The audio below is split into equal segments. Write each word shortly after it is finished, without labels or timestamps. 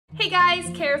Hey guys,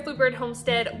 Cara Bluebird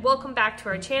Homestead. Welcome back to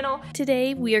our channel.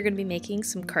 Today we are going to be making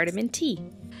some cardamom tea.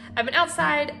 I've been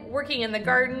outside working in the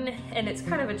garden and it's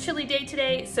kind of a chilly day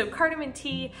today, so cardamom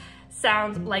tea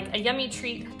sounds like a yummy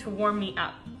treat to warm me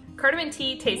up. Cardamom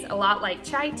tea tastes a lot like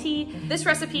chai tea. This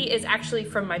recipe is actually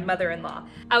from my mother-in-law.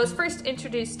 I was first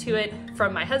introduced to it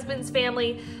from my husband's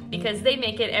family because they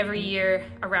make it every year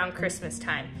around Christmas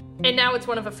time. And now it's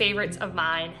one of the favorites of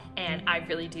mine and I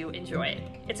really do enjoy it.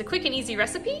 It's a quick and easy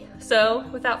recipe, so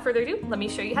without further ado, let me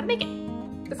show you how to make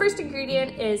it. The first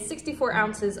ingredient is 64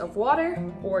 ounces of water,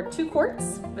 or 2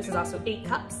 quarts. This is also 8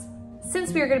 cups.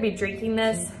 Since we are gonna be drinking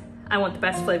this, I want the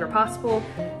best flavor possible,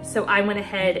 so I went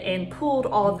ahead and pulled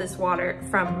all of this water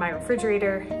from my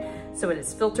refrigerator, so it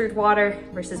is filtered water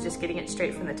versus just getting it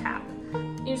straight from the tap.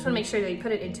 You just wanna make sure that you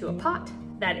put it into a pot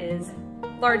that is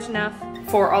large enough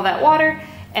for all that water,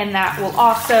 and that will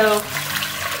also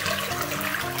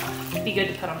be good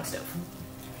to put on the stove.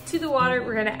 To the water,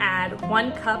 we're gonna add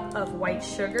 1 cup of white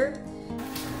sugar.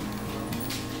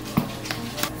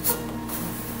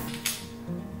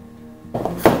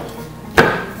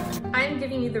 I'm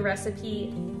giving you the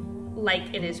recipe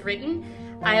like it is written.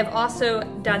 I have also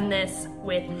done this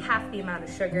with half the amount of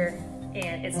sugar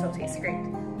and it still tastes great.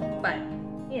 But,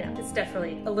 you know, it's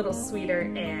definitely a little sweeter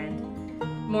and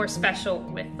more special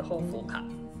with the whole full cup.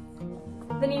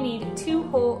 Then you need 2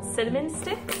 whole cinnamon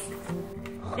sticks.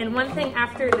 And one thing,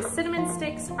 after the cinnamon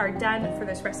sticks are done for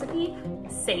this recipe,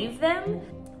 save them.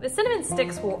 The cinnamon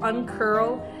sticks will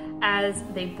uncurl as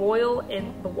they boil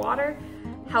in the water.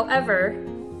 However,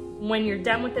 when you're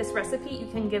done with this recipe, you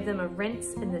can give them a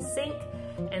rinse in the sink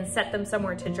and set them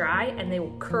somewhere to dry and they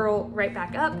will curl right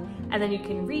back up, and then you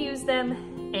can reuse them.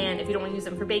 And if you don't want to use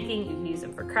them for baking, you can use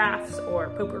them for crafts or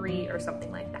potpourri or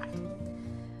something like that.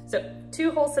 So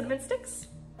 2 whole cinnamon sticks.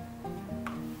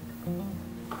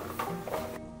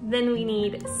 Then we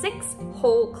need 6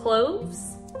 whole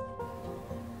cloves.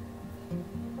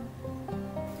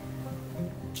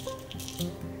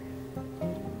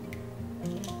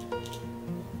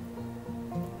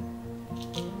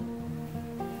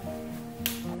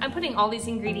 I'm putting all these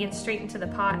ingredients straight into the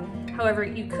pot. However,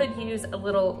 you could use a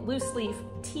little loose leaf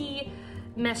tea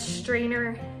mesh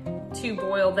strainer to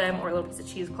boil them, or a little piece of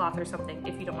cheesecloth or something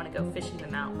if you don't want to go fishing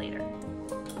them out later.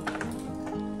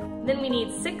 Then we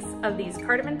need 6 of these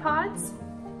cardamom pods.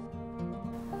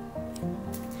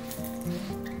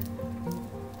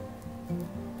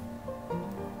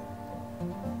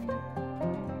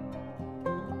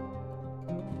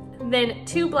 Then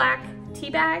 2 black tea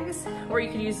bags, or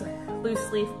you could use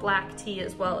loose leaf black tea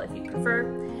as well if you prefer.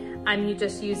 I'm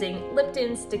just using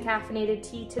Lipton's decaffeinated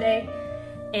tea today,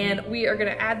 and we are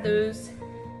gonna add those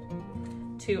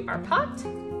to our pot.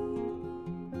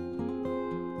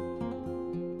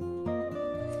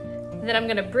 Then I'm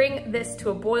gonna bring this to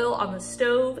a boil on the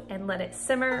stove and let it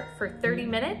simmer for 30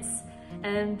 minutes,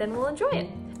 and then we'll enjoy it.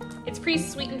 It's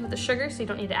pre-sweetened with the sugar, so you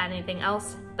don't need to add anything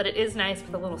else, but it is nice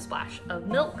with a little splash of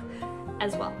milk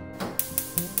as well.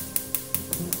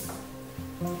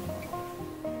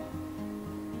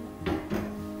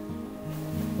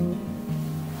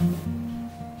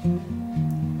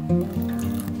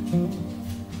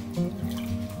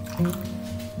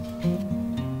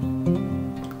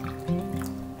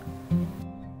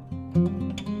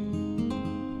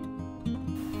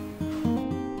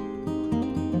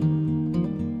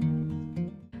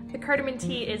 Cardamom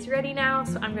tea is ready now,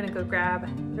 so I'm gonna go grab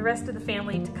the rest of the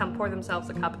family to come pour themselves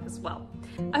a cup as well.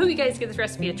 I hope you guys give this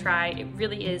recipe a try. It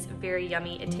really is very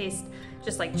yummy. It tastes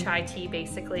just like chai tea,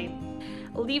 basically.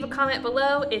 Leave a comment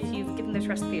below if you've given this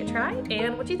recipe a try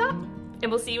and what you thought. And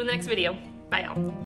we'll see you in the next video. Bye, y'all.